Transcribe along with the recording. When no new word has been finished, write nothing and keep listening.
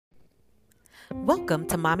Welcome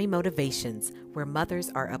to Mommy Motivations, where mothers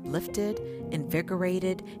are uplifted,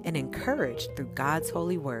 invigorated, and encouraged through God's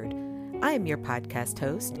holy word. I am your podcast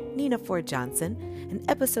host, Nina Ford Johnson. In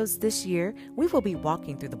episodes this year, we will be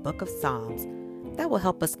walking through the book of Psalms. That will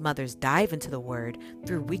help us mothers dive into the word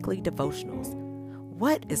through weekly devotionals.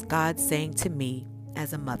 What is God saying to me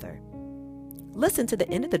as a mother? Listen to the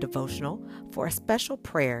end of the devotional for a special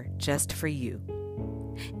prayer just for you.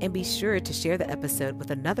 And be sure to share the episode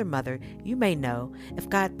with another mother you may know if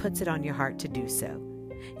God puts it on your heart to do so.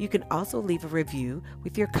 You can also leave a review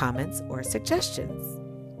with your comments or suggestions.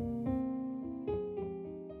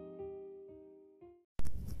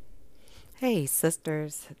 Hey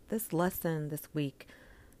sisters, this lesson this week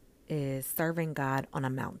is serving God on a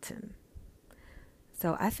mountain.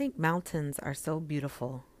 So I think mountains are so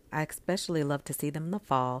beautiful. I especially love to see them in the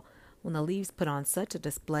fall when the leaves put on such a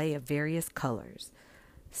display of various colors.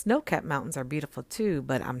 Snow-capped mountains are beautiful too,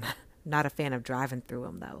 but I'm not a fan of driving through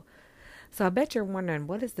them though. So I bet you're wondering,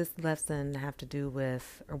 what does this lesson have to do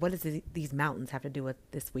with, or what does these mountains have to do with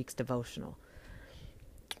this week's devotional?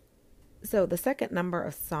 So the second number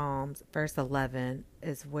of Psalms, verse 11,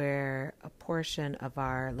 is where a portion of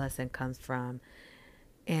our lesson comes from.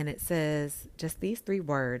 And it says just these three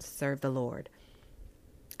words, serve the Lord.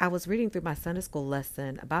 I was reading through my Sunday school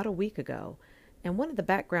lesson about a week ago, and one of the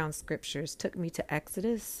background scriptures took me to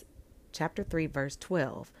Exodus chapter 3, verse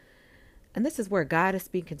 12. And this is where God is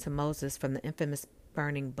speaking to Moses from the infamous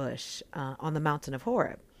burning bush on the mountain of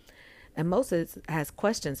Horeb. And Moses has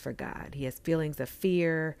questions for God. He has feelings of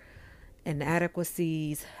fear,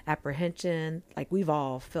 inadequacies, apprehension, like we've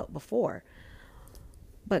all felt before.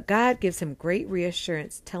 But God gives him great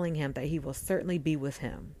reassurance, telling him that he will certainly be with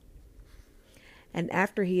him. And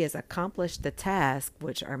after he has accomplished the task,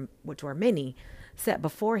 which were many, set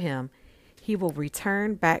before him, he will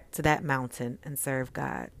return back to that mountain and serve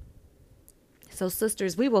God. So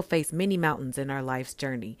sisters, we will face many mountains in our life's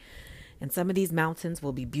journey. And some of these mountains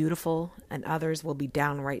will be beautiful and others will be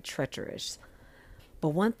downright treacherous. But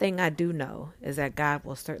one thing I do know is that God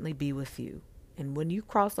will certainly be with you. And when you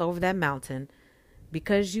cross over that mountain,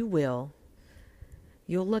 because you will,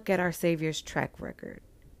 you'll look at our Savior's track record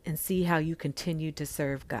and see how you continue to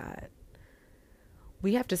serve God.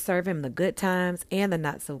 We have to serve him the good times and the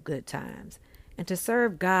not so good times. And to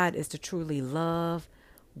serve God is to truly love,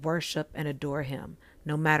 worship, and adore him,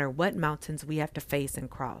 no matter what mountains we have to face and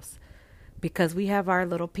cross. Because we have our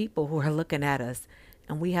little people who are looking at us,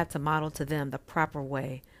 and we have to model to them the proper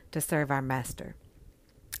way to serve our Master.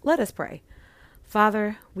 Let us pray.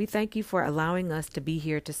 Father, we thank you for allowing us to be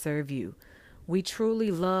here to serve you. We truly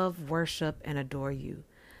love, worship, and adore you.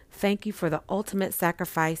 Thank you for the ultimate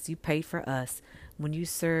sacrifice you paid for us when you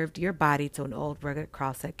served your body to an old rugged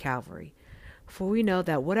cross at Calvary. For we know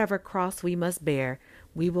that whatever cross we must bear,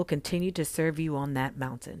 we will continue to serve you on that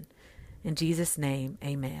mountain. In Jesus' name,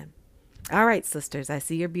 amen. All right, sisters, I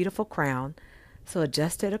see your beautiful crown, so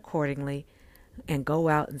adjust it accordingly and go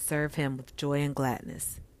out and serve him with joy and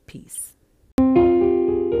gladness. Peace.